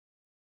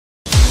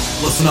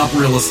Listen up,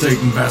 real estate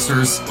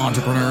investors,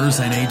 entrepreneurs,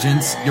 and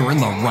agents. You're in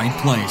the right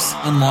place.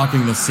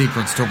 Unlocking the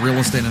secrets to real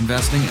estate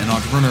investing and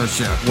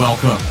entrepreneurship.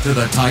 Welcome to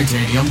the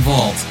Titanium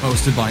Vault,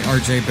 hosted by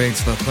RJ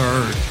Bates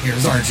III.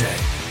 Here's RJ.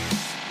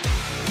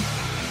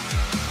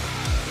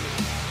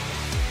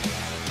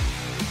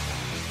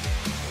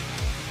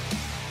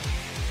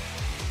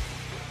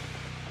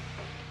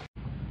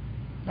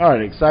 All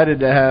right,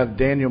 excited to have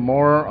Daniel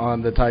Moore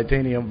on the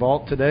Titanium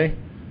Vault today.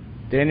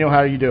 Daniel, how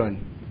are you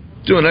doing?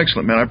 Doing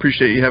excellent, man. I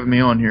appreciate you having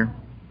me on here.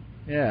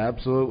 Yeah,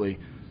 absolutely.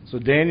 So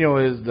Daniel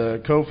is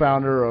the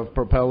co-founder of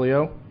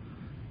Propelio,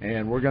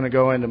 and we're going to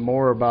go into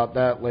more about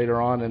that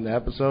later on in the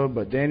episode.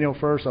 But Daniel,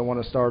 first I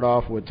want to start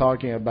off with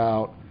talking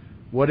about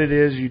what it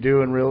is you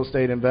do in real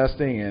estate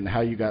investing and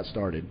how you got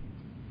started.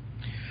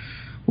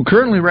 Well,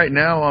 currently right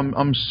now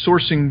I'm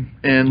sourcing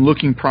and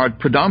looking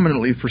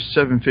predominantly for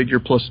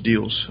seven-figure plus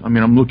deals. I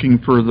mean, I'm looking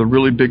for the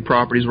really big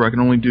properties where I can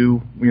only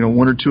do,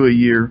 one or two a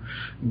year,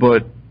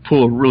 but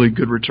pull a really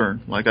good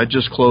return. Like I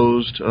just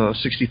closed a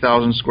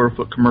 60,000 square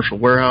foot commercial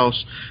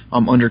warehouse.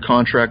 I'm under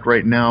contract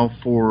right now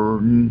for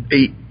an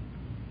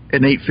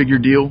eight-figure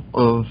deal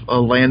of a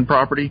land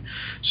property.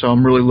 So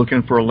I'm really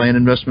looking for a land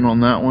investment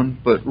on that one.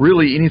 But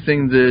really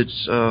anything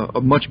that's a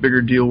much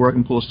bigger deal where I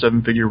can pull a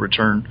seven-figure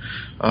return.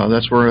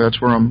 That's where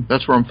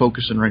I'm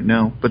focusing right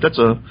now. But that's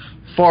a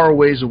far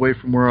ways away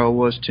from where I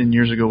was 10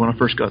 years ago when I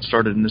first got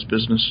started in this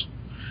business.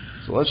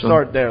 So let's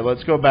start there.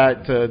 Let's go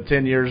back to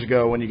 10 years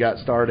ago when you got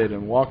started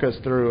and walk us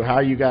through how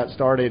you got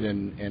started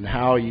and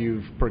how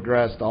you've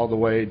progressed all the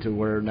way to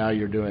where now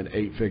you're doing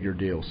eight-figure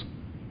deals.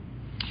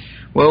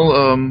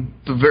 Well,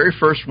 the very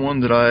first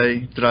one that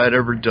I had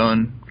ever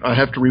done, I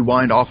have to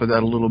rewind off of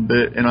that a little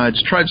bit, and I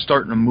tried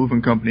starting a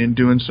moving company and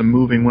doing some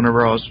moving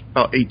whenever I was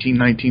about 18,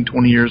 19,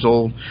 20 years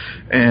old,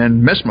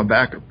 and messed my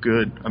back up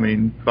good. I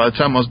mean, by the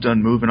time I was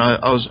done moving, I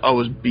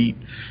was beat,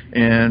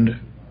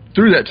 and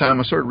through that time,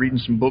 I started reading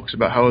some books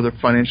about how other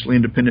financially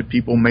independent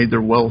people made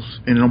their wealth,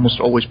 and it almost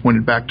always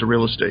pointed back to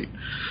real estate.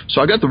 So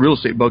I got the real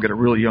estate bug at a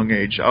really young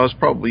age. I was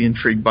probably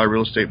intrigued by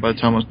real estate by the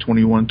time I was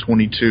 21,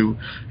 22,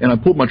 and I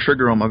pulled my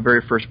trigger on my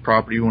very first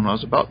property when I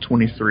was about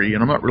 23,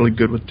 and I'm not really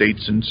good with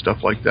dates and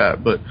stuff like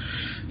that, but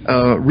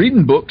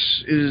reading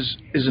books is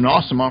an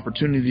awesome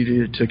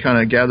opportunity to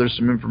kind of gather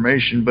some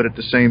information, but at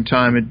the same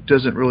time, it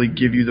doesn't really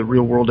give you the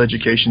real-world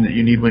education that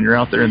you need when you're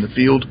out there in the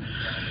field.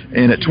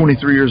 And at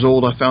 23 years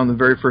old, I found the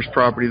very first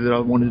property that I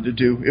wanted to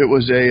do. It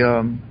was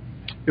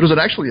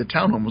actually a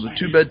townhome. It was a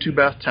two-bed,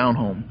 two-bath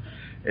townhome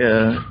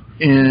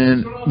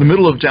in the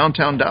middle of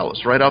downtown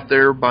Dallas, right out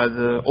there by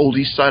the old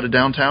east side of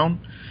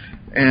downtown.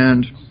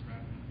 And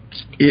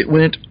it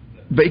went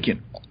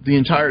vacant. The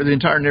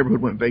entire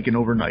neighborhood went vacant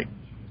overnight.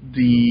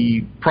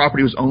 The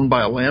property was owned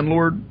by a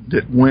landlord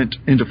that went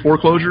into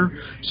foreclosure.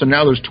 So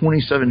now there's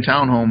 27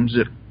 townhomes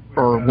that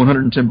are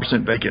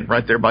 110% vacant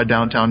right there by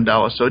downtown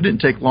Dallas. So it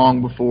didn't take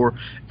long before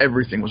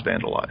everything was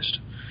vandalized.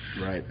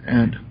 Right.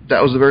 And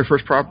that was the very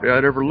first property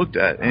I'd ever looked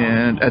at.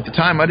 And at the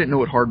time, I didn't know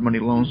what hard money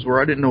loans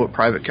were. I didn't know what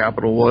private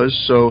capital was.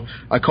 So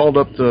I called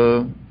up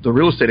the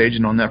real estate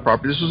agent on that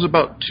property. This was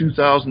about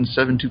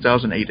 2007,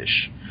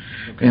 2008-ish.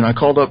 Okay. And I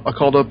called up a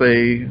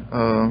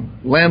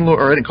landlord,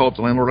 or I didn't call up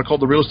the landlord. I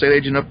called the real estate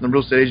agent up, and the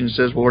real estate agent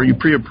says, well, are you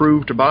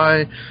pre-approved to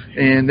buy?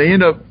 And they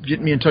end up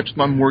getting me in touch with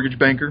my mortgage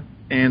banker.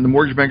 And the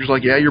mortgage banker's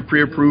like, yeah, you're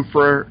pre-approved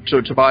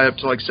to buy up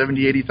to like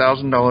 $70,000,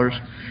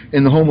 $80,000.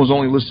 And the home was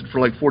only listed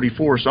for like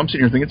 $44,000. So I'm sitting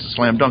here thinking, it's a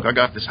slam dunk. I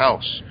got this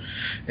house.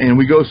 And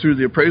we go through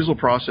the appraisal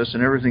process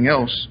and everything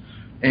else.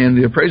 And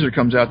the appraiser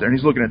comes out there, and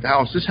he's looking at the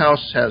house. This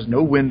house has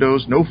no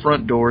windows, no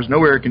front doors,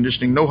 no air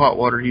conditioning, no hot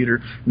water heater,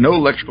 no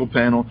electrical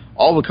panel.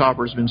 All the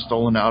copper has been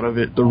stolen out of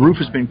it. The roof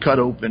has been cut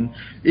open.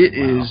 It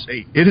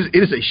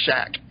is a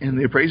shack. And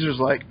the appraiser's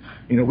like,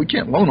 we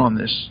can't loan on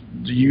this.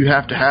 You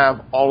have to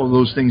have all of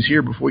those things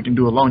here before we can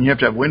do a loan. You have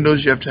to have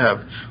windows. You have to have,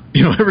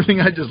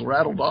 everything I just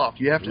rattled off.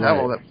 You have to have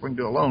all that before we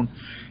can do a loan.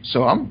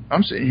 So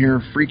I'm sitting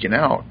here freaking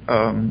out.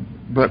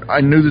 But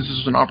I knew this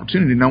was an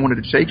opportunity, and I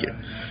wanted to take it.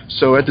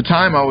 So at the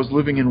time, I was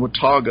living in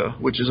Watauga,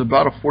 which is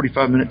about a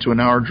 45-minute to an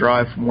hour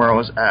drive from where I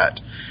was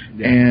at.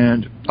 Yeah.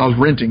 And I was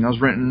renting.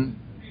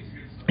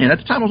 And at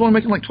the time, I was only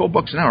making like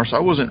 $12 an hour, so I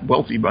wasn't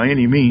wealthy by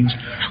any means.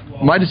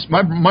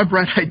 My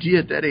bright idea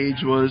at that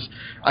age was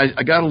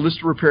I got a list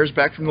of repairs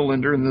back from the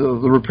lender, and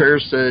the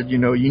repairs said, you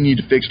need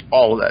to fix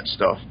all of that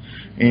stuff.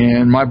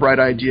 And my bright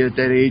idea at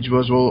that age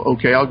was, well,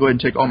 okay, I'll go ahead and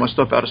take all my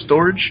stuff out of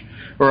storage,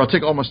 or I'll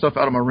take all my stuff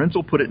out of my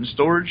rental, put it in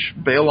storage,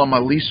 bail on my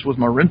lease with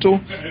my rental,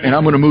 and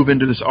I'm going to move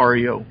into this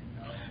REO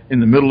in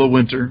the middle of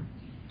winter.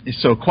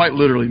 So quite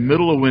literally,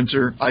 middle of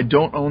winter, I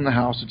don't own the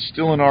house. It's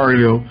still an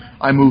REO.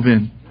 I move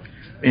in.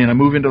 And I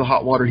move into the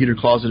hot water heater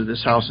closet of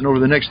this house. And over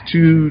the next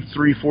 2,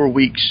 3, 4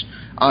 weeks,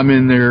 I'm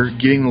in there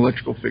getting the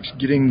electrical fixed,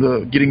 getting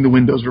the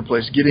windows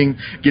replaced, getting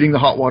the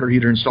hot water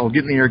heater installed,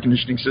 getting the air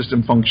conditioning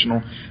system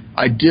functional.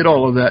 I did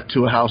all of that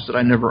to a house that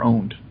I never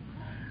owned.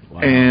 Wow.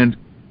 And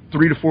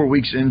 3 to 4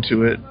 weeks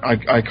into it,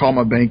 I call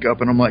my bank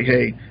up and I'm like,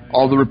 hey,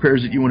 all the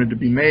repairs that you wanted to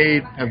be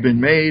made have been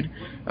made.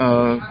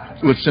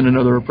 Let's send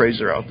another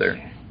appraiser out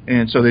there.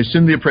 And so they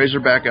send the appraiser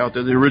back out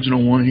there, the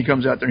original one, and he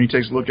comes out there and he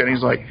takes a look at it and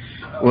he's like,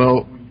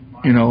 well,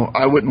 you know,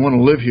 I wouldn't want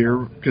to live here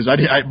because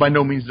I by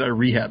no means did I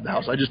rehab the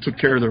house. I just took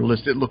care of their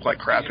list. It looked like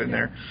crap in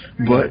there.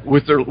 But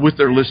with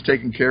their list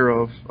taken care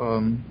of,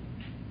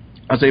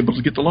 I was able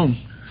to get the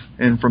loan.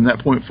 And from that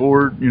point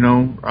forward, you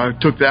know, I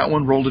took that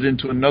one, rolled it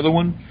into another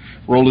one,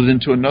 rolled it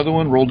into another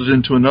one, rolled it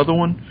into another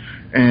one.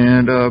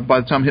 And by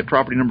the time I hit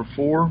property number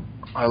 4,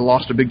 I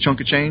lost a big chunk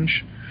of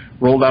change.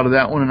 Rolled out of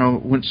that one, and I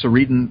went to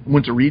reading,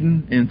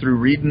 and through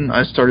reading,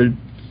 I started,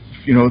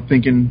 you know,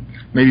 thinking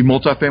maybe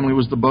multifamily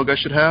was the bug I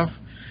should have.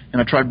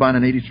 And I tried buying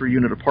an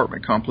 83-unit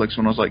apartment complex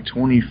when I was like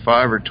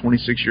 25 or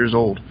 26 years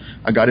old.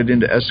 I got it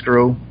into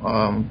escrow,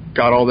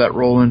 got all that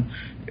rolling,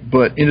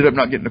 but ended up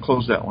not getting to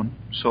close that one.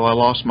 So I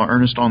lost my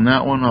earnest on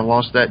that one. I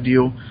lost that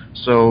deal.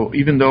 So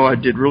even though I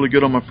did really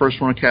good on my first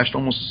one, I cashed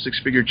almost a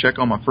 6-figure check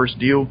on my first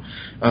deal,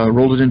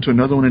 rolled it into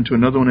another one, into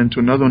another one, into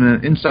another one,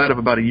 and inside of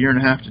about a year and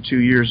a half to 2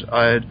 years,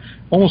 I had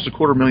almost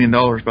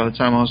 $250,000 by the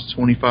time I was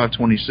 25,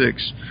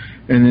 26.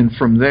 And then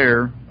from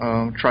there,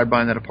 tried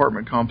buying that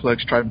apartment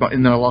complex,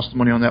 and then I lost the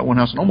money on that one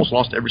house and almost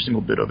lost every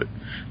single bit of it.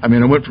 I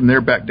mean, I went from there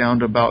back down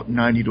to about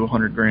 90 to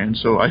 100 grand.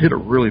 So I hit a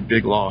really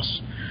big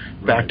loss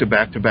back to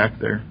back to back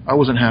there. I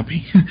wasn't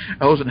happy.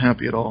 I wasn't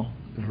happy at all.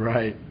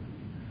 Right.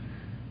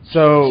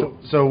 So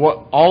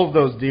what? All of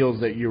those deals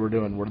that you were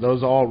doing, were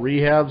those all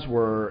rehabs?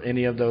 Were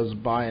any of those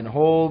buy and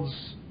holds?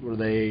 Were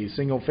they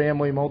single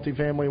family,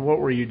 multifamily? What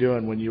were you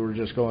doing when you were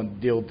just going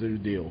deal to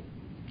deal?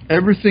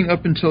 Everything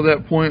up until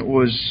that point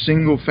was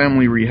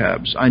single-family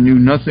rehabs. I knew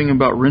nothing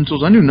about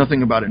rentals. I knew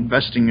nothing about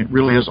investing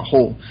really as a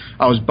whole.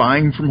 I was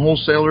buying from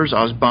wholesalers.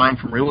 I was buying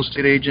from real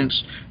estate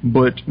agents.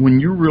 But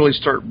when you really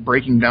start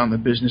breaking down the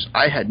business,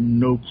 I had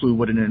no clue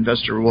what an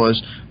investor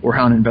was or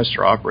how an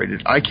investor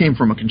operated. I came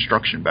from a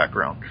construction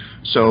background.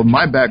 So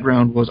my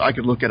background was I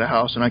could look at a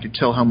house and I could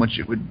tell how much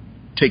it would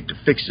take to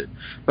fix it,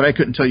 but I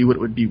couldn't tell you what it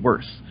would be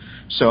worth.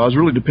 So I was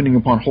really depending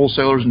upon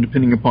wholesalers and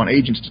depending upon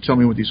agents to tell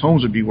me what these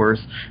homes would be worth.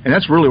 And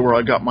that's really where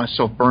I got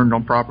myself burned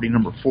on property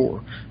number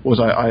 4, was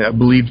I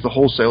believed the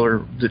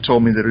wholesaler that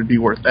told me that it would be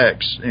worth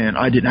X, and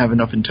I didn't have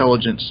enough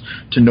intelligence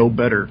to know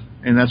better.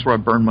 And that's where I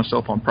burned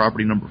myself on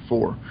property number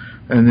 4.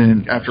 And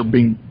then after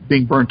being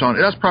burnt on,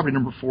 that's property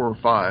number 4 or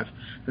 5.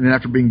 And then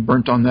after being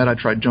burnt on that, I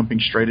tried jumping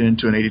straight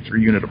into an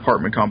 83-unit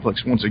apartment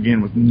complex, once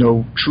again with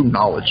no true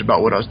knowledge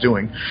about what I was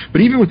doing.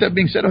 But even with that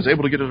being said, I was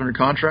able to get it under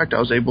contract. I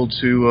was able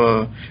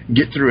to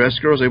get through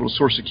escrow. I was able to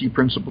source a key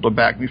principal to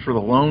back me for the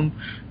loan.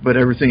 But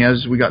everything,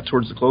 as we got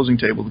towards the closing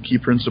table, the key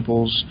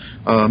principal's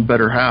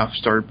better half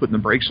started putting the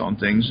brakes on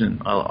things,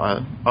 and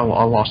I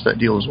lost that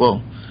deal as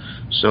well.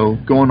 So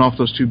going off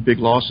those 2 big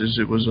losses,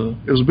 it was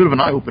a bit of an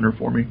eye-opener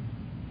for me.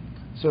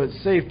 So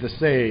it's safe to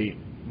say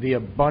the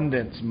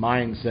abundance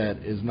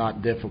mindset is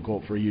not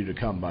difficult for you to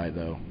come by,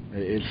 though.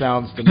 It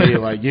sounds to me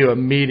like you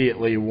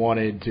immediately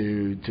wanted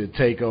to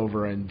take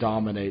over and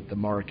dominate the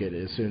market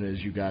as soon as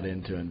you got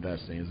into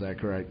investing. Is that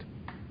correct?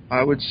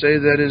 I would say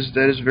that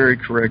is very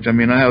correct. I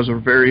mean, I was a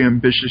very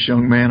ambitious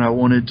young man. I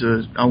wanted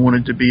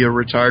to be a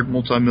retired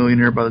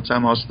multimillionaire by the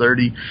time I was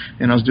 30,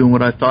 and I was doing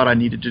what I thought I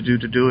needed to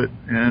do it.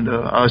 And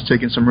I was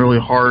taking some really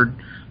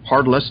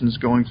hard lessons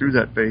going through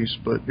that phase,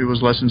 but it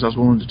was lessons I was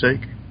willing to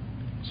take.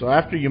 So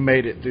after you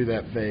made it through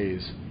that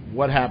phase,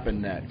 what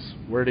happened next?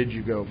 Where did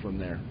you go from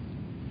there?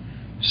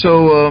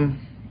 So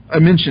I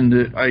mentioned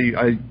that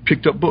I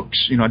picked up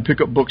books. You know, I'd pick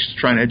up books to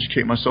try and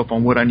educate myself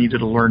on what I needed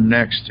to learn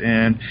next.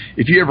 And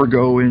if you ever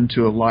go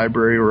into a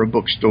library or a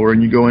bookstore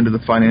and you go into the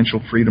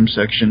financial freedom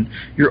section,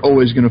 you're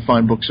always going to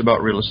find books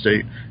about real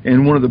estate.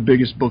 And one of the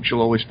biggest books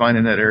you'll always find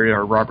in that area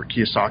are Robert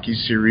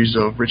Kiyosaki's series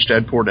of Rich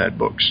Dad, Poor Dad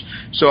books.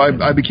 So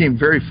I became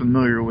very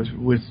familiar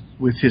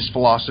with his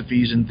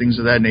philosophies and things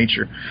of that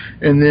nature.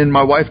 And then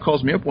my wife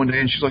calls me up one day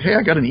and she's like, hey,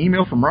 I got an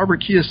email from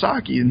Robert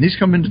Kiyosaki and he's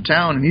coming to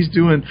town and he's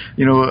doing,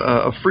 you know,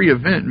 a free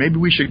event. Maybe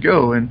we should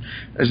go. And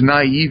as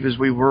naive as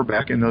we were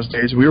back in those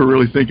days, we were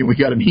really thinking we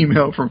got an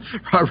email from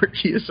Robert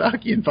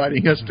Kiyosaki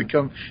inviting us to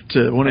come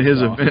to one of his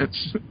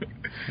events.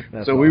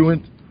 So we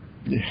went.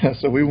 Yeah,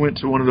 so we went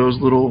to one of those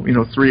little,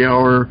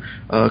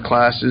 3-hour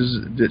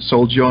classes that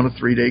sold you on a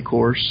 3-day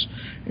course.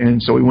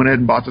 And so we went ahead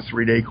and bought the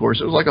 3-day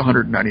course. It was like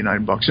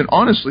 $199. And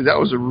honestly, that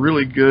was a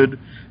really good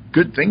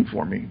thing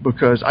for me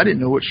because I didn't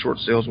know what short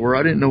sales were.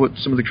 I didn't know what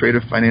some of the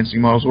creative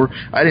financing models were.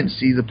 I didn't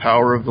see the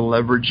power of the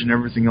leverage and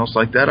everything else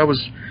like that. I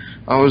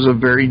was a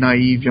very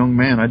naive young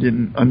man. I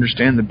didn't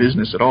understand the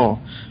business at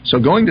all. So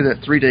going to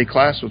that 3-day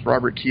class with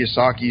Robert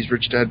Kiyosaki's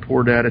Rich Dad,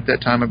 Poor Dad, at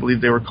that time I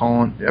believe it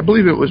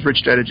was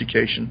Rich Dad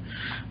Education.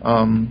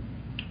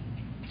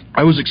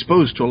 I was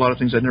exposed to a lot of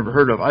things I'd never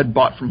heard of. I'd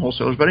bought from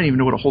wholesalers, but I didn't even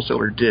know what a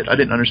wholesaler did. I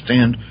didn't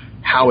understand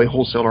how a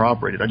wholesaler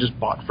operated. I just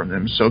bought from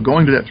them. So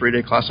going to that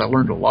 3-day class, I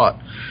learned a lot.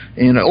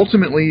 And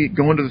ultimately,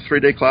 going to the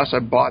 3-day class, I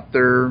bought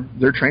their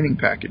training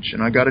package.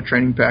 And I got a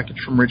training package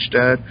from Rich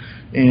Dad.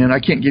 And I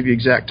can't give you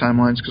exact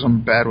timelines because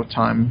I'm bad with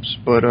times.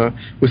 But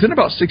within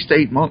about 6 to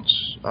 8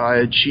 months,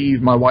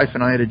 my wife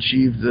and I had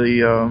achieved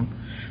the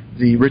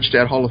the Rich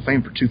Dad Hall of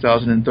Fame for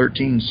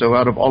 2013. So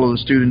out of all of the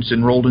students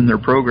enrolled in their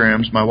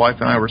programs, my wife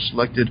and I were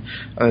selected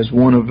as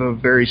one of a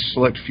very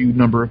select few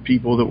number of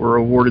people that were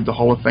awarded the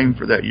Hall of Fame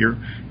for that year.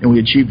 And we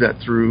achieved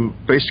that through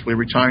basically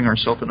retiring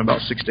ourselves in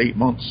about 6 to 8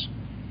 months.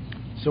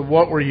 So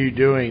what were you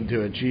doing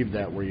to achieve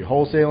that? Were you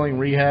wholesaling,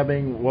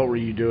 rehabbing? What were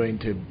you doing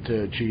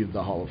to achieve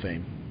the Hall of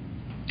Fame?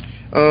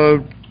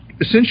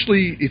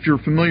 Essentially, if you're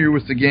familiar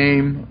with the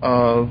game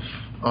of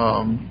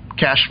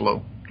cash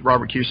flow,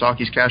 Robert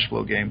Kiyosaki's cash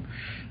flow game,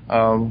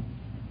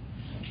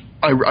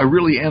 I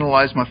really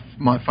analyzed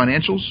my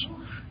financials,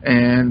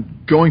 and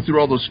going through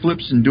all those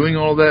flips and doing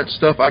all that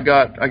stuff, I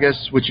got, I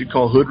guess, what you'd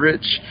call hood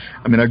rich.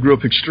 I mean, I grew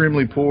up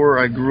extremely poor.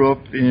 I grew up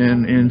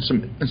in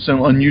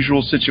some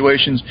unusual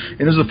situations,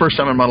 and this is the first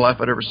time in my life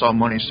I'd ever saw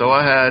money. So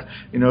I had,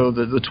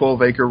 the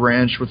 12-acre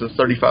ranch with a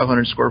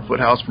 3,500 square foot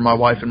house for my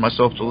wife and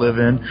myself to live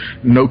in,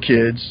 no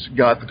kids,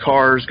 got the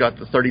cars, got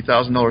the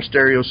 $30,000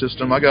 stereo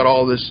system. I got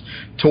all this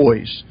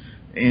toys.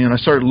 And I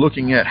started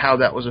looking at how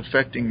that was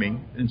affecting me.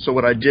 And so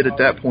what I did at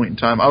that point in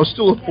time, I was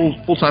still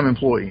a full-time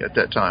employee at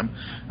that time.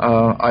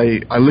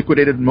 I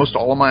liquidated most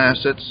all of my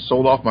assets,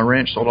 sold off my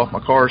ranch, sold off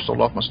my car, sold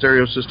off my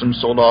stereo system,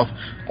 sold off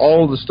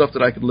all of the stuff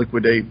that I could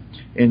liquidate,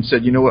 and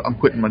said, you know what, I'm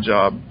quitting my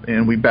job.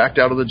 And we backed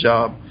out of the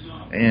job.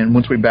 And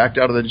once we backed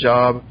out of the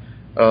job,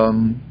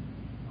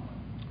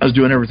 I was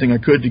doing everything I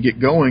could to get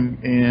going,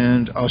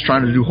 and I was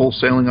trying to do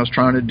wholesaling, I was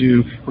trying to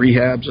do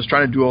rehabs, I was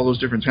trying to do all those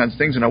different kinds of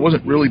things, and I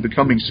wasn't really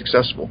becoming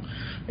successful.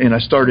 And I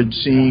started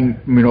seeing,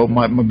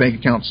 my bank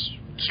accounts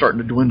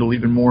starting to dwindle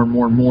even more and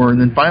more and more,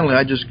 and then finally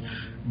I just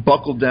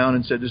buckled down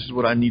and said, this is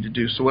what I need to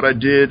do. So what I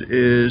did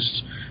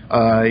is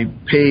I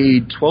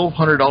paid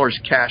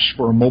 $1,200 cash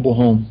for a mobile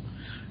home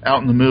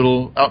out in the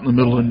middle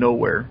of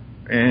nowhere.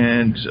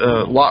 And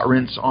lot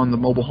rents on the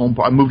mobile home.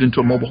 I moved into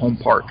a mobile home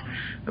park.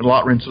 The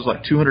lot rents was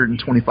like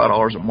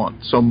 $225 a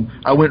month. So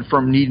I went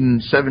from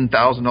needing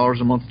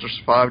 $7,000 a month to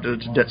survive to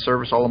debt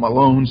service all of my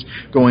loans,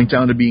 going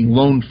down to being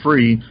loan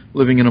free,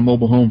 living in a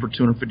mobile home for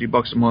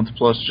 $250 a month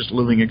plus just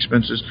living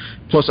expenses.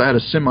 Plus I had a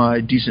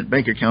semi decent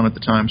bank account at the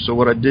time. So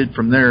what I did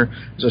from there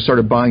is I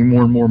started buying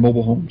more and more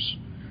mobile homes.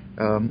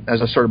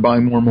 As I started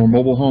buying more and more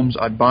mobile homes,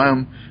 I'd buy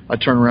them,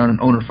 I'd turn around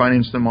and owner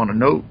finance them on a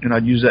note, and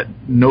I'd use that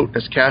note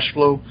as cash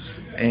flow,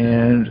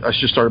 and I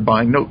just started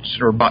buying notes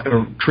or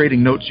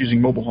trading notes using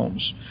mobile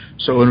homes.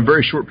 So in a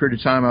very short period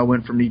of time, I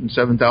went from needing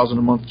 $7,000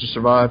 a month to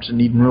survive to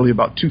needing really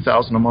about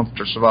 $2,000 a month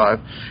to survive,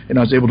 and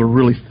I was able to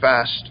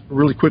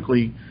really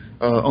quickly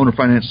owner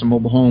finance some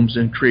mobile homes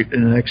and create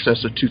in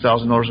excess of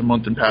 $2,000 a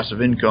month in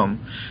passive income,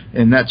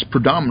 and that's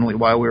predominantly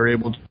why we were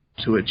able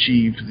to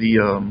achieve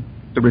the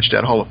Rich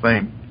Dad Hall of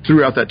Fame.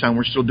 Throughout that time,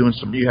 we're still doing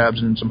some rehabs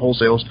and some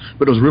wholesales,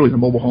 but it was really the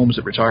mobile homes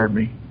that retired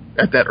me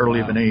at that early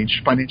of an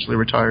age, financially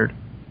retired.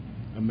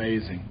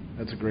 Amazing.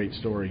 That's a great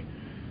story.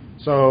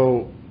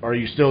 So are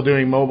you still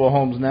doing mobile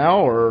homes now,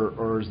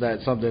 or is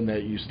that something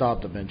that you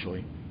stopped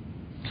eventually?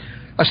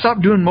 I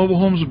stopped doing mobile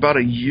homes about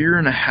 1.5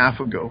 years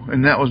ago,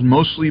 and that was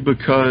mostly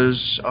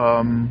because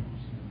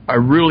I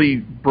really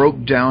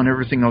broke down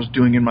everything I was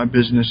doing in my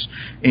business,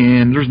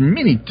 and there's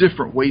many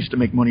different ways to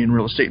make money in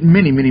real estate,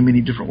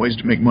 many different ways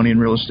to make money in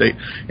real estate,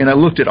 and I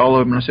looked at all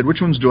of them and I said,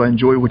 which ones do I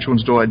enjoy, which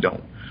ones do I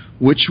don't?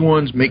 Which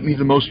ones make me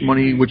the most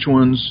money, which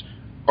ones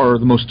are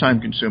the most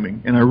time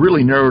consuming? And I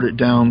really narrowed it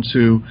down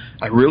to,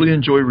 I really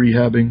enjoy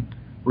rehabbing.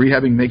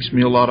 Rehabbing makes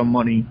me a lot of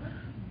money.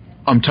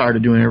 I'm tired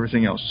of doing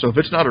everything else. So if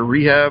it's not a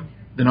rehab,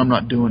 then I'm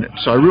not doing it.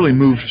 So I really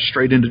moved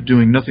straight into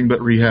doing nothing but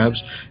rehabs,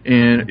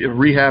 and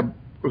rehab,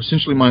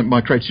 essentially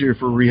my criteria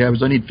for rehab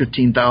is I need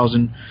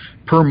 $15,000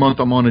 per month.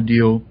 I'm on a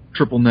deal,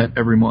 triple net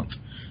every month.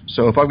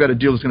 So if I've got a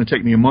deal that's going to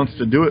take me a month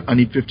to do it, I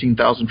need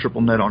 $15,000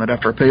 triple net on it.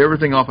 After I pay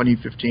everything off, I need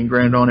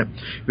 $15,000 on it.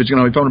 If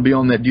I'm going to be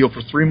on that deal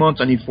for 3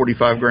 months, I need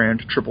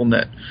 $45,000 triple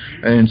net.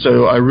 And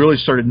so I really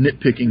started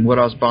nitpicking what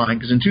I was buying,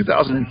 because in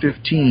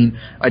 2015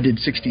 I did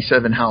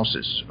 67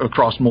 houses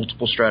across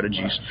multiple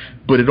strategies,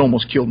 but it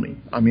almost killed me.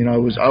 I mean, I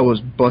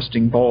was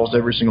busting balls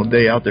every single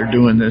day out there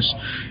doing this.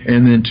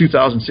 And then in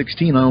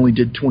 2016 I only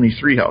did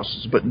 23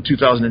 houses, but in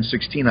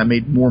 2016 I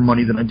made more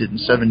money than I did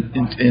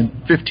in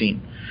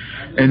 15.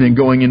 And then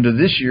going into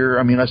this year,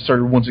 I mean, I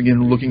started once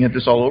again looking at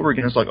this all over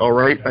again. It's like, all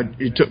right,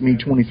 it took me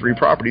 23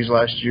 properties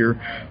last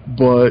year,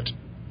 but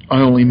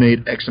I only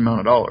made X amount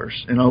of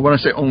dollars. And when I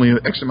say only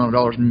X amount of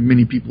dollars,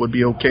 many people would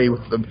be okay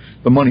with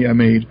the money I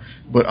made,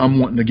 but I'm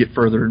wanting to get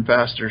further and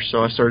faster.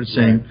 So I started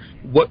saying,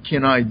 what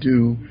can I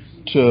do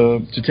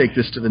to take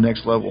this to the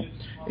next level?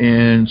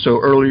 And so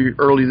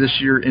early this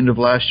year, end of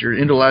last year,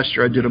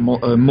 I did a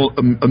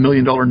 $1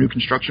 million new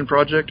construction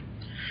project,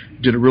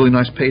 did a really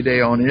nice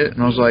payday on it,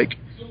 and I was like,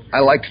 I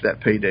liked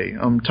that payday.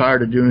 I'm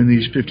tired of doing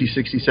these $50,000,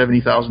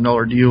 $60,000,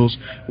 $70,000 deals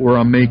where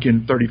I'm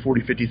making $30,000,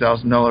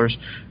 $40,000,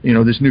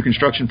 $50,000. This new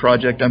construction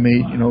project, I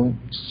made,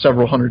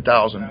 several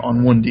 $100,000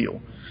 on one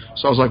deal.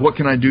 So I was like, what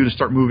can I do to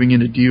start moving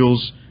into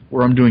deals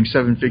where I'm doing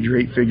 7-figure,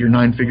 8-figure,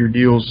 9-figure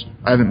deals?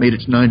 I haven't made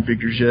it to 9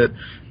 figures yet,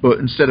 but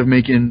instead of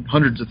making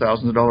hundreds of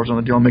thousands of dollars on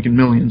the deal, I'm making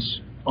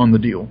millions on the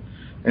deal.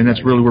 And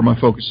that's really where my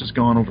focus has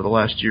gone over the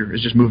last year,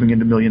 is just moving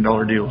into $1 million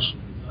deals.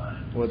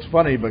 Well, it's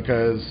funny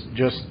because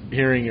just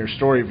hearing your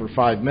story for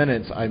 5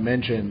 minutes, I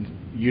mentioned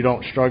you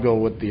don't struggle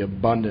with the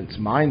abundance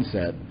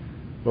mindset.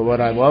 But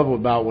what I love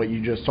about what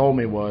you just told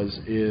me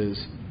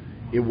is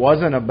it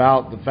wasn't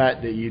about the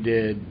fact that you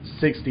did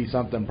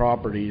 60-something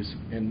properties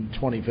in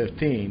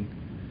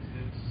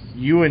 2015.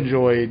 You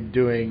enjoyed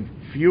doing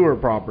fewer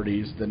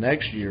properties the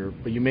next year,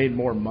 but you made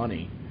more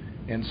money.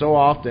 And so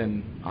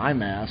often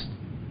I'm asked,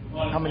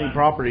 how many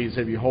properties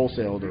have you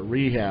wholesaled or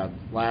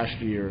rehabbed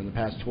last year in the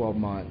past 12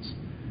 months?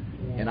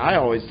 And I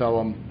always tell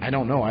them, I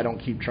don't know, I don't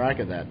keep track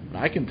of that. But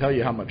I can tell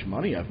you how much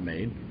money I've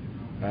made.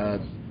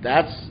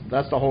 That's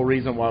the whole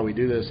reason why we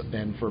do this.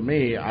 And for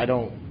me, I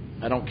don't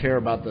care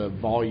about the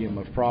volume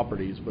of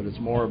properties, but it's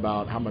more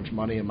about how much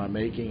money am I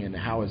making and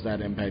how is that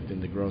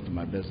impacting the growth of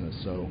my business.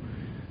 So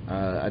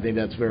I think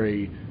that's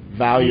very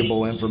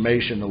valuable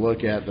information to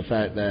look at, the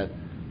fact that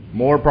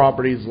more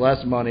properties,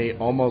 less money,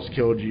 almost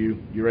killed you.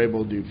 You're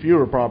able to do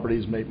fewer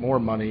properties, make more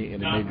money,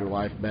 and it made your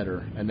life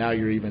better. And now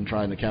you're even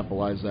trying to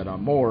capitalize that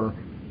on more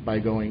by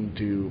going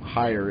to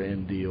higher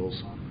end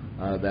deals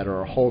that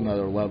are a whole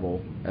nother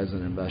level as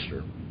an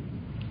investor.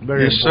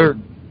 Yes, sir.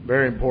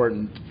 Very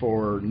important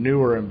for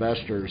newer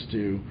investors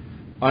to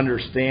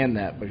understand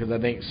that, because I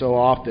think so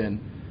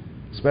often,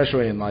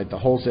 especially in like the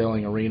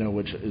wholesaling arena,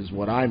 which is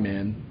what I'm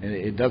in, and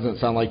it doesn't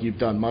sound like you've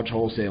done much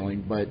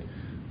wholesaling, but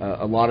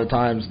a lot of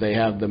times they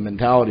have the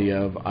mentality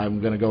of,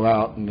 I'm going to go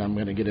out and I'm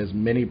going to get as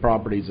many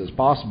properties as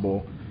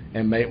possible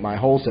and make my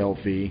wholesale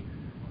fee.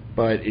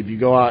 But if you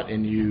go out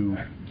and you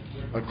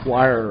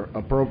acquire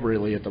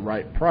appropriately at the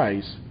right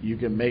price, you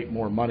can make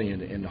more money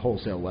and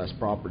wholesale less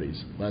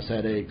properties, less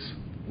headaches,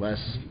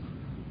 less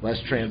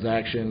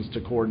transactions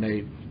to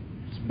coordinate.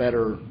 It's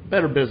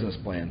better business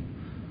plan.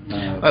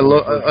 I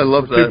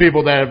love that. Two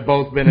people that have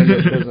both been in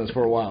this business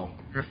for a while.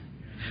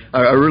 I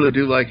really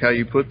do like how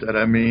you put that.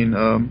 I mean,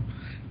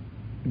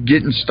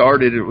 getting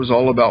started, it was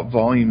all about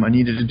volume. I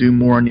needed to do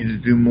more,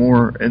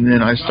 and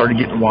then I started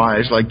getting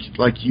wise,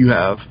 like you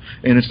have.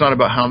 And it's not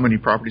about how many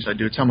properties I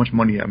do, it's how much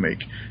money I make.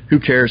 Who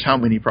cares how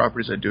many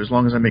properties I do, as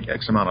long as I make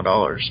X amount of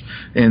dollars.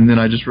 And then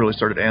I just really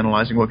started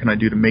analyzing, what can I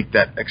do to make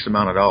that X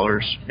amount of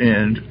dollars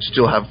and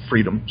still have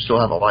freedom, still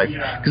have a life.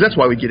 Because that's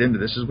why we get into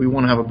this, is we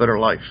want to have a better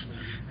life.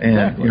 And,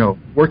 exactly. You know,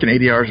 working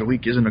 80 hours a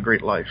week isn't a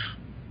great life.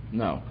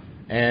 No.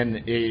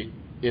 And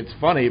it's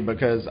funny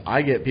because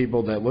I get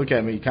people that look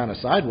at me kind of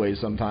sideways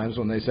sometimes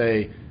when they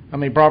say, how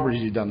many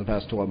properties you've done the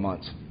past 12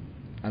 months?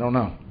 I don't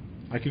know.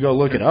 I could go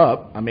look it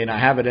up. I mean, I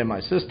have it in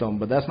my system,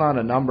 but that's not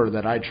a number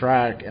that I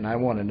track and I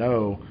want to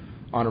know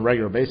on a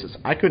regular basis.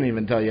 I couldn't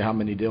even tell you how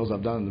many deals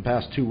I've done in the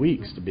past 2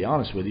 weeks, to be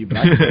honest with you, but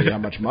I can tell you how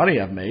much money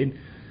I've made.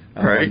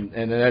 Right.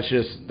 And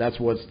that's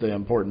what's the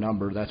important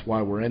number. That's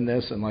why we're in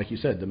this, and like you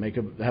said,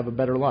 to have a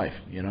better life,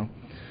 you know.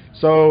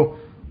 So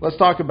let's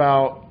talk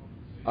about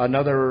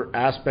another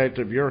aspect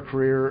of your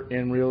career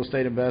in real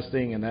estate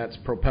investing, and that's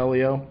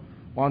Propelio.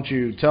 Why don't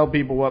you tell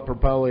people what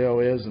Propelio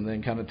is, and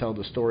then kind of tell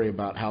the story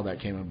about how that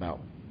came about?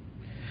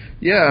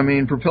 Yeah, I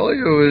mean,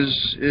 Propelio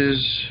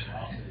is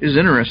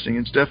interesting.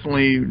 It's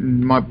definitely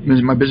my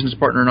business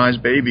partner and I's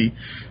baby.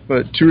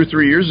 But 2 or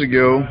 3 years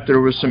ago, there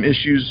was some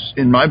issues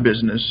in my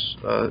business,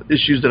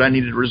 issues that I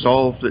needed to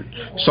resolve, that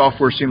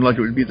software seemed like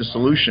it would be the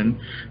solution.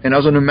 And I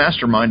was in a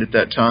mastermind at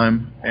that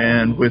time,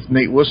 and with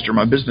Nate Worcester,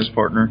 my business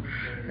partner.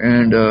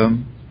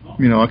 And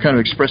you know, I kind of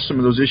expressed some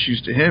of those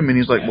issues to him, and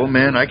he's like, well,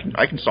 man, I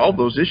can solve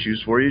those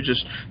issues for you.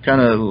 Just kind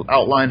of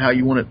outline how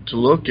you want it to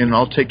look, and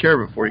I'll take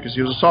care of it for you, because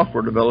he was a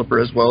software developer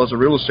as well as a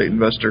real estate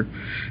investor.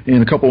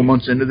 And a couple of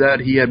months into that,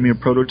 he had me a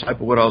prototype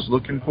of what I was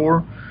looking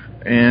for.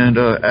 And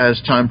as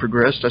time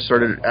progressed, I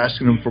started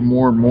asking him for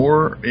more and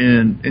more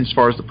as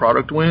far as the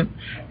product went.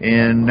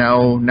 And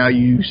now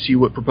you see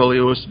what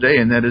Propelio is today,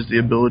 and that is the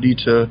ability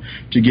to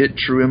get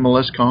true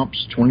MLS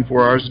comps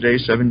 24 hours a day,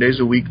 7 days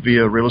a week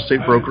via real estate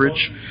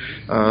brokerage.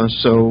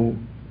 So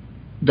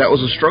that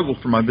was a struggle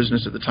for my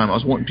business at the time. I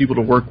was wanting people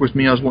to work with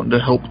me. I was wanting to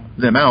help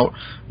them out.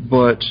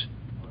 But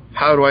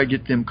how do I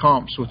get them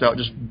comps without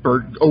just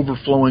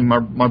overflowing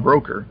my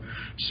broker?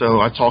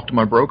 So I talked to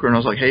my broker, and I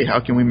was like, hey, how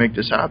can we make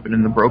this happen?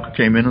 And the broker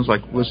came in and was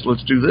like,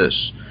 let's do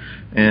this.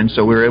 And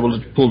so we were able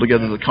to pull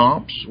together the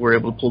comps. We were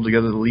able to pull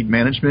together the lead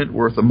management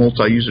with a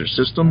multi-user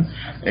system,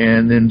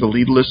 and then the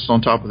lead lists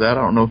on top of that.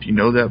 I don't know if you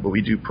know that, but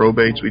we do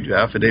probates, we do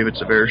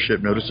affidavits of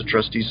heirship, notice of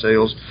trustee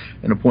sales,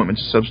 and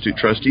appointments of substitute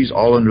trustees,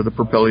 all under the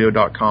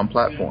Propelio.com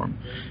platform.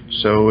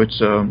 So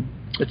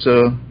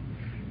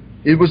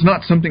it was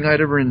not something I'd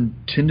ever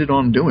intended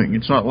on doing.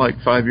 It's not like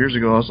 5 years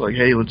ago I was like,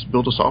 hey, let's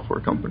build a software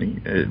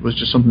company. It was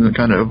just something that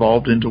kind of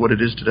evolved into what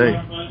it is today.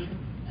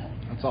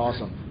 That's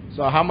awesome.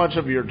 So how much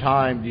of your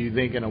time do you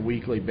think on a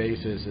weekly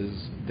basis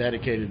is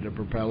dedicated to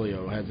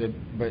Propelio? Has it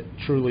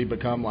truly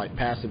become like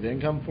passive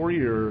income for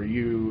you, or are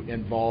you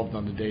involved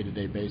on the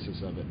day-to-day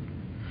basis of it?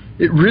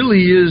 It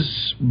really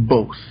is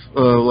both.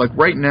 Like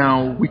right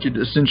now, we could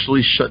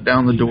essentially shut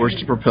down the doors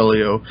to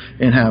Propelio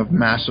and have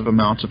massive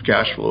amounts of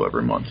cash flow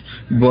every month.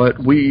 But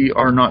we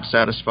are not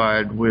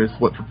satisfied with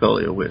what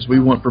Propelio is. We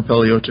want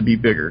Propelio to be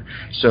bigger.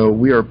 So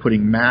we are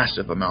putting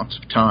massive amounts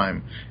of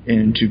time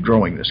into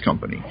growing this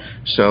company.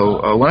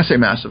 So when I say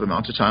massive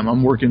amounts of time,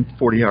 I'm working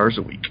 40 hours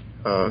a week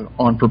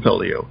on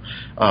Propelio.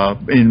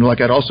 And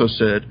like I'd also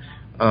said,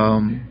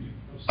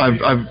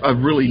 I've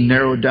really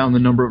narrowed down the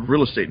number of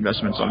real estate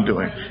investments I'm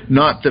doing.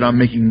 Not that I'm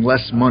making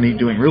less money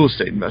doing real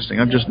estate investing.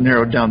 I've just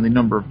narrowed down the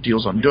number of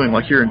deals I'm doing.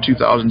 Like here in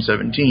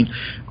 2017,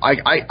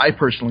 I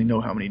personally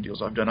know how many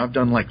deals I've done. I've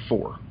done like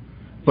 4.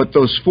 But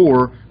those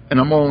 4, and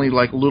I'm only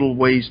like little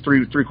ways,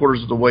 three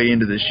quarters of the way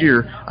into this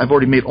year, I've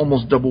already made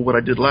almost double what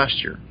I did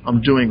last year.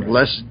 I'm doing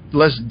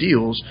less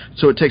deals,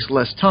 so it takes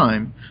less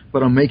time,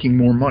 but I'm making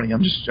more money.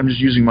 I'm just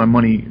using my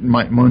money,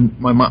 my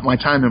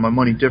time and my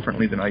money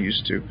differently than I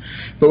used to.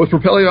 But with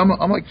Propelio,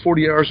 I'm like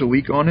 40 hours a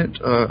week on it.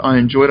 I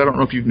enjoy it. I don't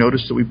know if you've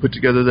noticed that we put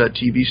together that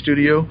TV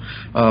studio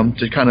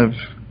to kind of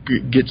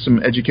get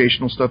some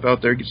educational stuff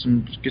out there, get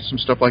some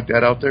stuff like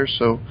that out there.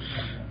 So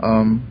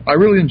I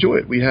really enjoy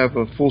it. We have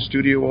a full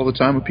studio all the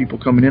time with people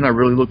coming in. I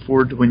really look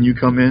forward to when you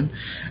come in.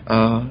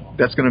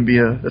 That's going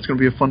to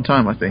be a fun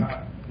time, I think.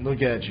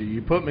 Look at you.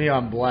 You put me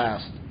on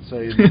blast. So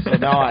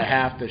now I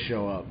have to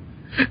show up.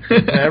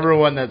 To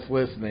everyone that's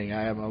listening,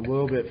 I am a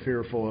little bit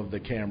fearful of the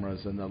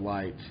cameras and the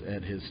lights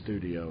at his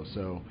studio.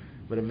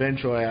 But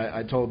eventually,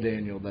 I told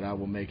Daniel that I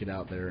will make it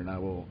out there and I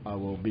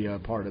will be a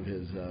part of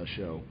his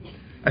show.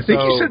 I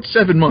think you said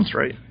 7 months,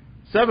 right?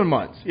 7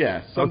 months,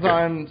 yeah.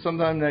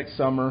 Sometime next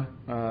summer.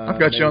 I've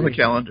got you on the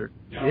calendar.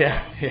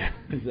 Yeah,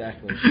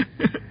 exactly.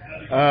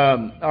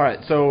 All right,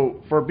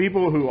 so for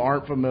people who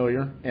aren't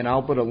familiar, and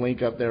I'll put a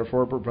link up there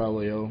for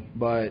Propelio,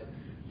 but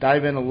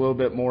dive in a little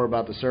bit more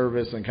about the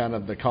service and kind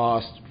of the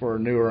cost for a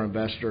newer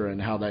investor and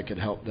how that could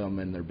help them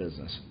in their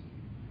business.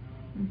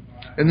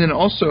 And then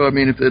also, I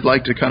mean, if they'd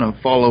like to kind of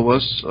follow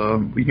us,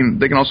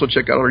 they can also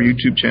check out our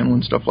YouTube channel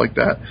and stuff like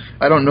that.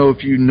 I don't know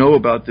if you know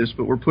about this,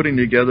 but we're putting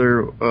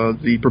together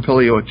the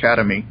Propelio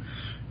Academy.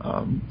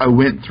 I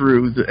went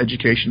through the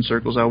education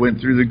circles. I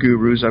went through the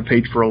gurus. I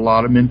paid for a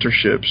lot of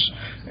mentorships,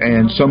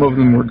 and some of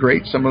them were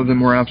great. Some of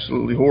them were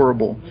absolutely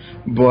horrible.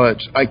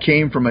 But I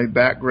came from a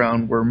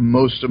background where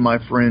most of my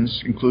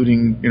friends,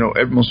 including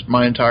most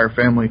my entire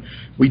family,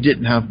 we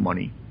didn't have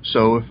money.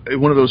 So if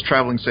one of those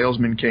traveling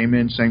salesmen came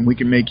in saying, we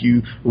can make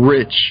you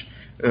rich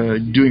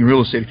doing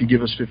real estate if you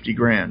give us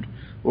 $50,000.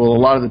 Well,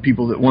 a lot of the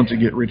people that want to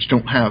get rich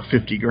don't have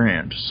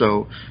 $50,000.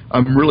 So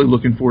I'm really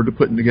looking forward to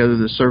putting together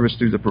this service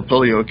through the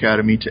Propelio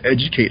Academy to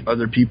educate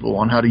other people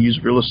on how to use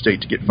real estate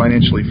to get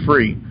financially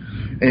free,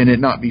 and it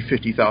not be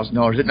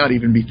 $50,000. It not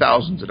even be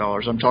thousands of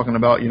dollars. I'm talking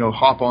about,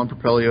 hop on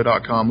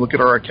Propelio.com, look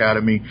at our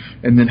academy,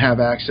 and then have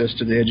access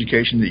to the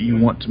education that you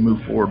want to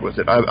move forward with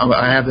it.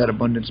 I have that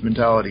abundance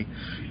mentality.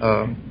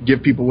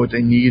 Give people what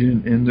they need,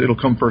 and it'll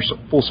come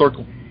full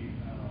circle.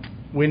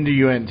 When do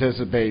you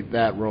anticipate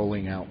that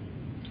rolling out?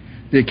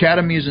 The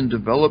Academy is in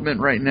development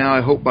right now.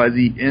 I hope by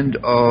the end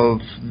of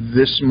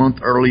this month,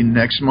 early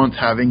next month,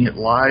 having it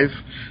live.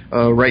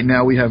 Right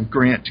now we have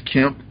Grant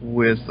Kemp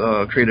with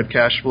Creative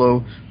Cash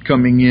Flow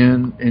coming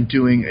in and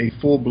doing a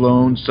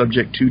full-blown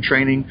Subject 2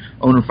 training,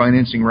 owner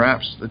financing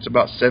wraps. It's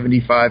about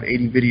 75,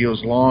 80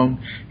 videos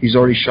long. He's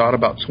already shot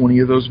about 20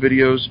 of those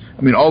videos.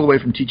 I mean, all the way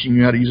from teaching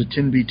you how to use a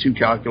 10B2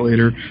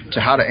 calculator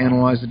to how to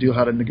analyze the deal,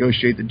 how to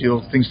negotiate the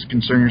deal, things to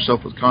concern yourself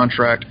with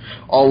contract,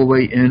 all the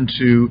way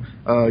into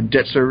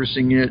debt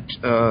servicing it,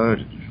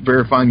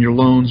 verifying your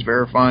loans,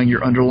 verifying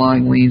your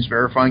underlying liens,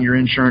 verifying your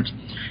insurance.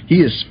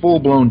 He is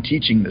full-blown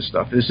teaching this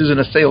stuff. This isn't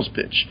a sales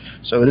pitch.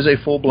 So it is a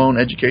full-blown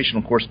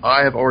educational course.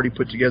 I have already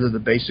put together the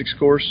basics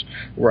course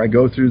where I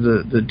go through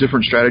the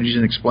different strategies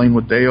and explain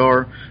what they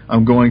are.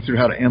 I'm going through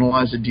how to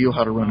analyze a deal,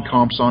 how to run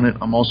comps on it.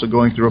 I'm also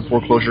going through a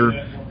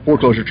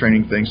foreclosure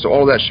training thing. So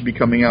all of that should be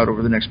coming out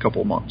over the next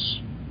couple of months.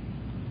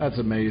 That's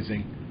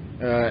amazing.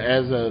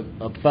 As a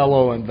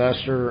fellow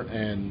investor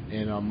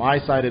and on my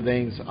side of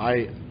things,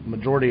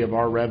 majority of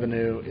our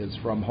revenue is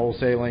from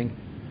wholesaling.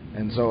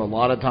 And so a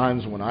lot of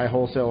times when I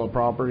wholesale a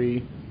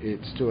property,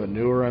 it's to a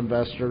newer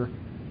investor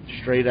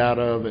straight out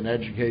of an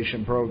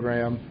education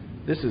program.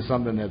 This is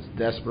something that's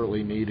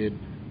desperately needed.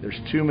 There's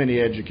too many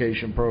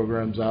education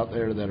programs out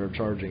there that are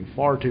charging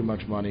far too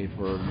much money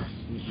for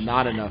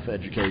not enough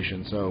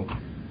education. So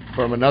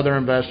from another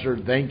investor,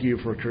 thank you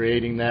for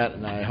creating that,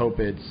 and I hope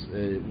it's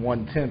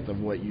 1/10 of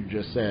what you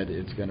just said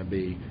it's going to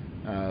be,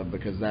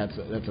 because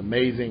that's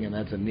amazing and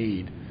that's a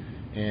need.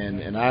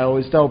 And I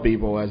always tell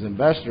people, as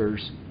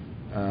investors,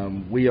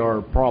 we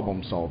are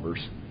problem solvers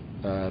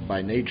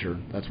by nature.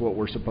 That's what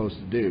we're supposed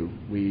to do.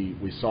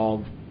 We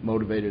solve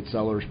motivated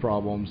sellers'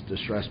 problems,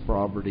 distressed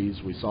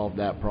properties. We solve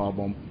that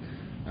problem,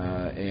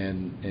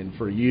 and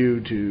for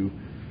you to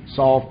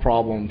solve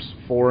problems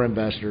for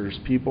investors,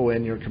 people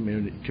in your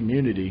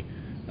community,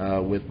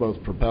 with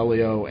both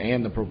Propelio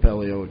and the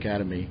Propelio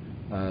Academy.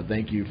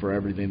 Thank you for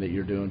everything that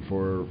you're doing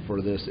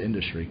for this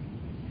industry.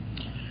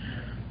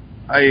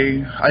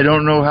 I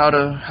don't know how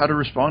to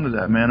respond to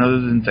that, man, other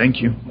than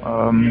thank you.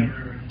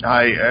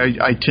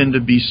 I tend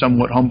to be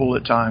somewhat humble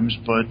at times,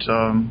 but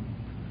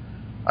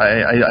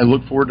I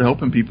look forward to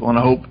helping people, and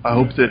I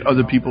hope that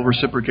other people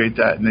reciprocate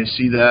that and they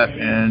see that,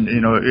 and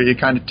it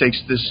kind of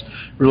takes this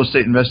real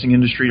estate investing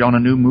industry on a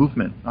new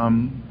movement.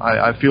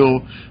 I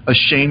feel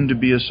ashamed to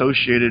be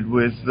associated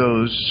with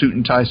those suit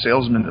and tie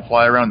salesmen that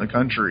fly around the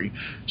country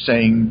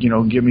saying,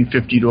 give me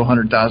 $50,000 to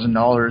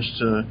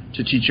 $100,000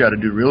 to teach you how to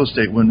do real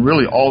estate, when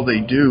really all they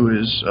do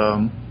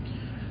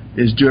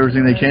is do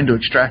everything they can to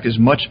extract as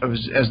much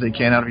as they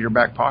can out of your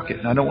back pocket.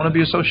 And I don't want to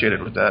be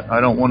associated with that. I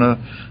don't want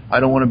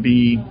to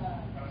be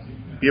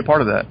a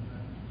part of that.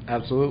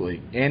 Absolutely.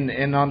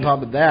 And on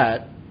top of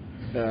that,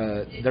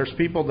 there's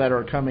people that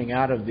are coming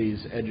out of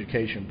these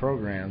education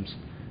programs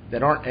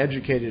that aren't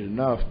educated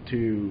enough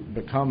to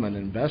become an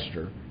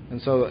investor.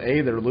 And so,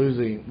 they're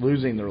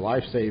losing their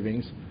life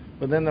savings,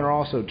 but then they're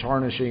also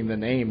tarnishing the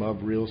name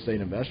of real estate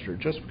investor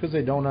just because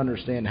they don't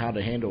understand how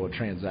to handle a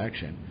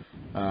transaction.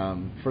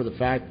 For the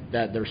fact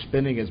that they're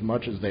spending as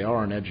much as they are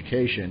on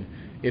education,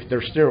 if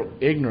they're still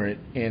ignorant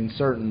in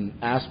certain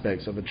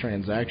aspects of a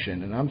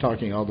transaction, and I'm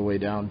talking all the way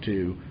down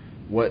to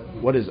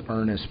what is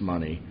earnest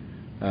money,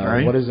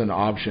 right. What is an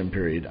option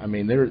period. I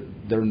mean,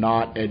 they're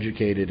not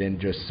educated in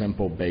just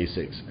simple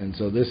basics, and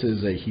so this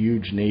is a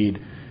huge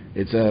need.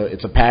 It's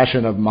a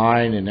passion of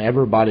mine and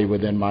everybody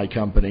within my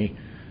company.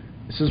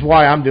 This is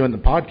why I'm doing the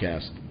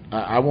podcast.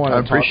 I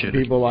want to talk to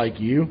people like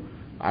you.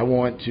 I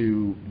want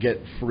to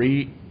get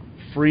free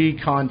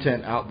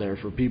content out there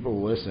for people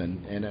to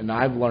listen, and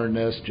I've learned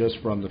this just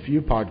from the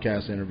few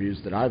podcast interviews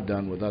that I've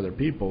done with other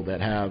people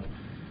that have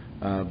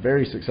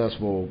very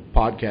successful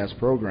podcast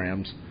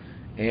programs,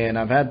 and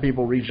I've had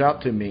people reach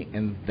out to me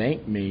and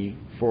thank me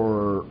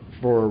for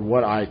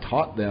what I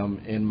taught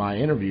them in my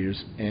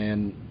interviews,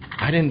 and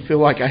I didn't feel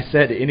like I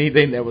said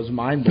anything that was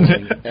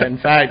mind-blowing. In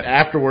fact,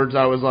 afterwards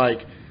I was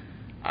like,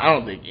 I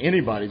don't think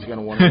anybody's going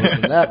to want to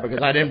listen to that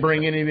because I didn't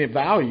bring any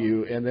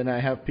value. And then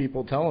I have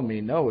people telling me,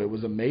 no, it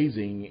was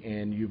amazing,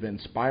 and you've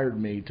inspired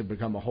me to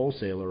become a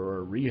wholesaler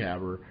or a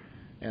rehabber.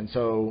 And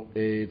so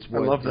it's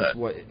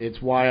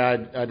why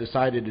I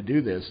decided to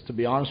do this. To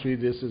be honest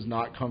with you, this is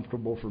not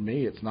comfortable for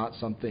me. It's not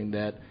something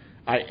that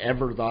I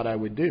ever thought I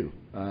would do.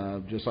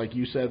 Just like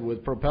you said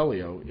with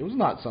Propelio, it was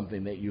not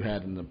something that you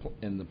had in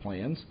the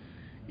plans.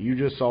 You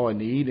just saw a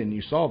need and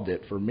you solved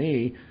it. For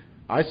me,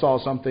 I saw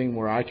something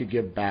where I could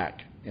give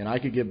back. And I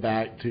could get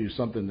back to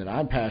something that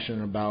I'm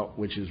passionate about,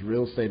 which is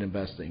real estate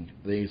investing.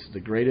 It's the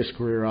greatest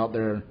career out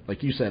there.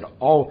 Like you said,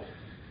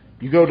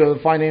 you go to the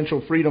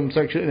financial freedom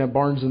section at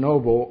Barnes &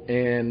 Noble,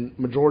 and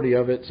majority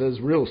of it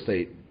says real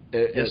estate.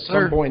 At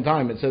some point in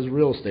time, it says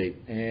real estate.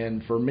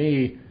 And for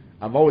me,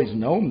 I've always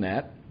known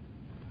that.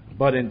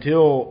 But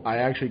until I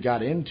actually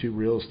got into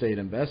real estate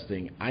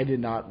investing, I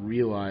did not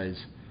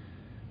realize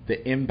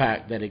the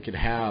impact that it could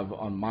have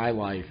on my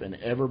life and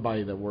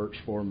everybody that works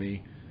for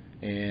me.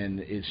 And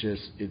it's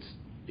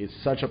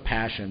such a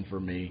passion for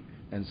me.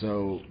 And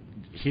so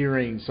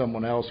hearing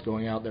someone else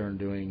going out there and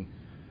doing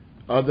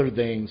other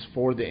things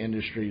for the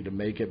industry to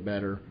make it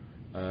better,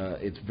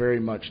 it's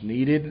very much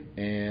needed,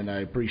 and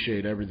I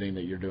appreciate everything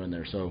that you're doing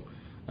there. So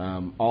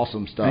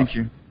awesome stuff. Thank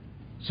you.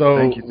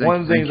 So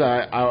one of the things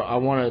I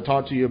want to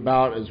talk to you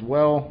about as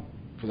well,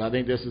 because I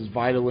think this is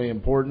vitally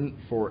important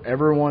for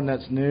everyone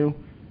that's new,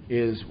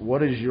 is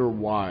what is your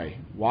why?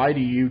 Why do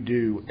you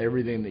do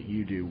everything that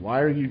you do? Why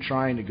are you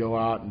trying to go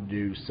out and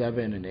do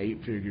 7- and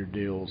 8-figure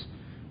deals?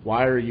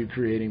 Why are you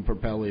creating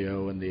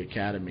Propelio and the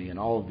Academy and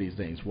all of these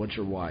things? What's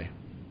your why?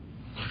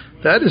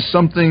 That is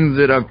something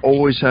that I've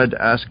always had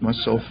to ask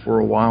myself for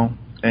a while.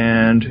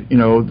 And,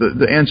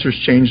 the answer's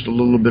changed a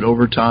little bit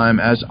over time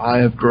as I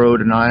have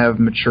grown and I have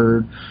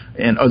matured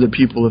and other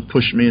people have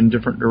pushed me in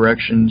different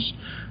directions.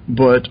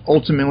 But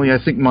ultimately, I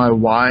think my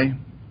why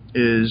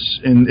is,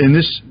 and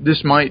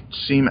this might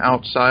seem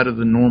outside of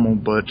the normal,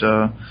 but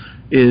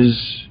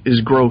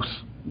is growth.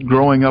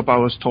 Growing up, I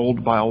was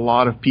told by a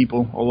lot of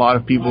people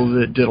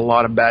that did a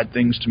lot of bad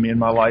things to me in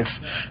my life,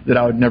 that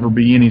I would never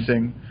be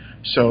anything.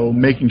 So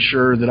making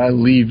sure that I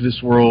leave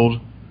this world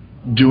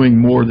doing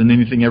more than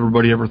anything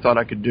everybody ever thought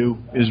I could do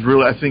is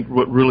really, I think,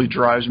 what really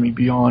drives me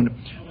beyond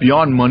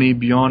money,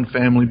 beyond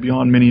family,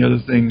 beyond many other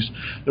things.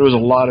 There was a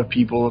lot of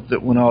people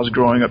that when I was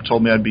growing up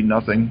told me I'd be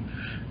nothing.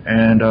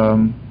 And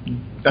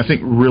I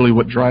think really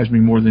what drives me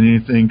more than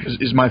anything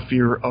is my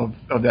fear of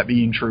that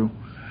being true.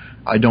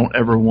 I don't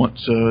ever want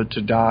to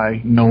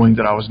die knowing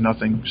that I was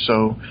nothing.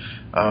 So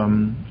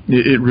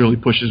it really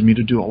pushes me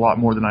to do a lot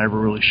more than I ever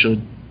really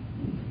should.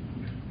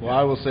 Well,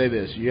 I will say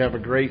this. You have a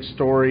great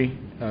story.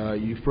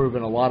 You've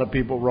proven a lot of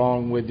people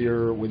wrong with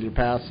your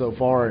past so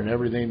far and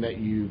everything that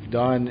you've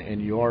done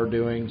and you are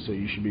doing, so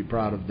you should be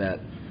proud of that.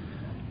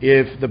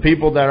 If the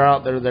people that are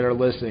out there that are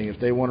listening, if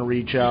they want to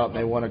reach out and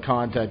they want to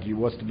contact you,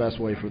 what's the best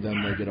way for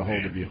them to get a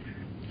hold of you?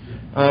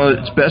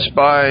 It's best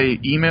by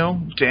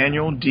email,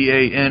 Daniel,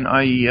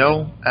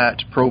 Daniel,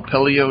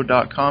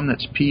 @propelio.com.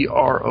 That's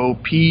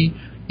PROPELIO.com.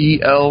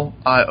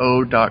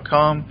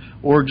 PROPELIO.com,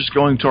 or just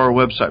going to our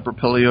website,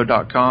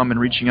 propelio.com, and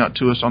reaching out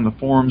to us on the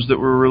forums that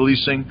we're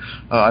releasing.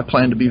 I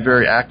plan to be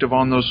very active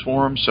on those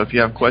forums, so if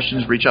you have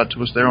questions, reach out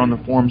to us there on the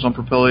forums on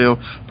Propelio,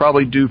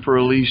 probably due for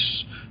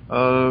release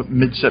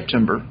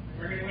mid-September.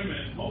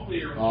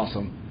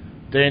 Awesome.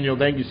 Daniel,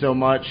 thank you so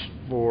much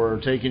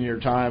for taking your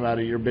time out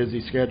of your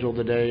busy schedule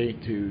today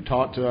to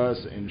talk to us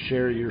and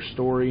share your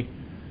story.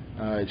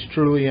 It's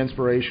truly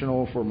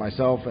inspirational for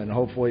myself and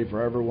hopefully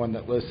for everyone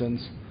that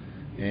listens.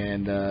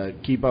 And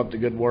keep up the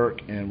good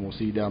work, and we'll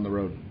see you down the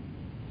road.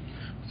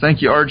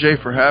 Thank you,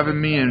 RJ, for having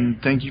me, and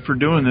thank you for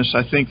doing this.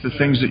 I think the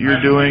things that you're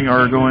doing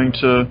are going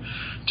to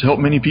help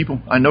many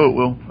people. I know it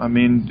will. I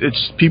mean,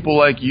 it's people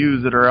like you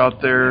that are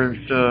out there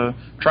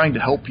trying to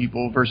help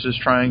people versus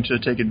trying to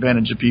take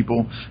advantage of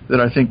people that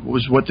I think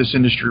was what this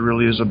industry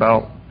really is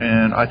about.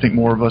 And I think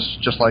more of us,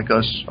 just like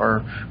us,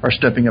 are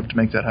stepping up to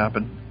make that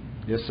happen.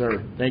 Yes,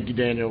 sir. Thank you,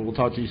 Daniel. We'll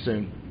talk to you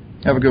soon.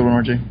 Have a good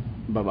one, RJ.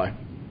 Bye-bye.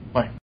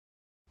 Bye.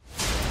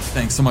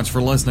 Thanks so much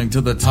for listening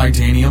to the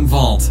Titanium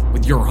Vault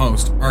with your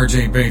host,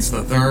 RJ Bates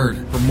III.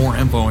 For more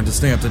info and to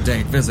stay up to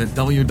date, visit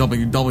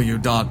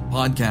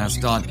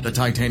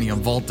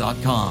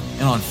www.podcast.thetitaniumvault.com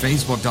and on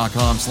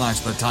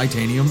facebook.com/The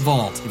Titanium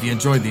Vault. If you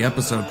enjoyed the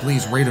episode,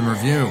 please rate and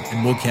review,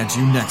 and we'll catch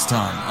you next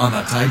time on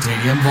the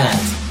Titanium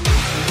Vault.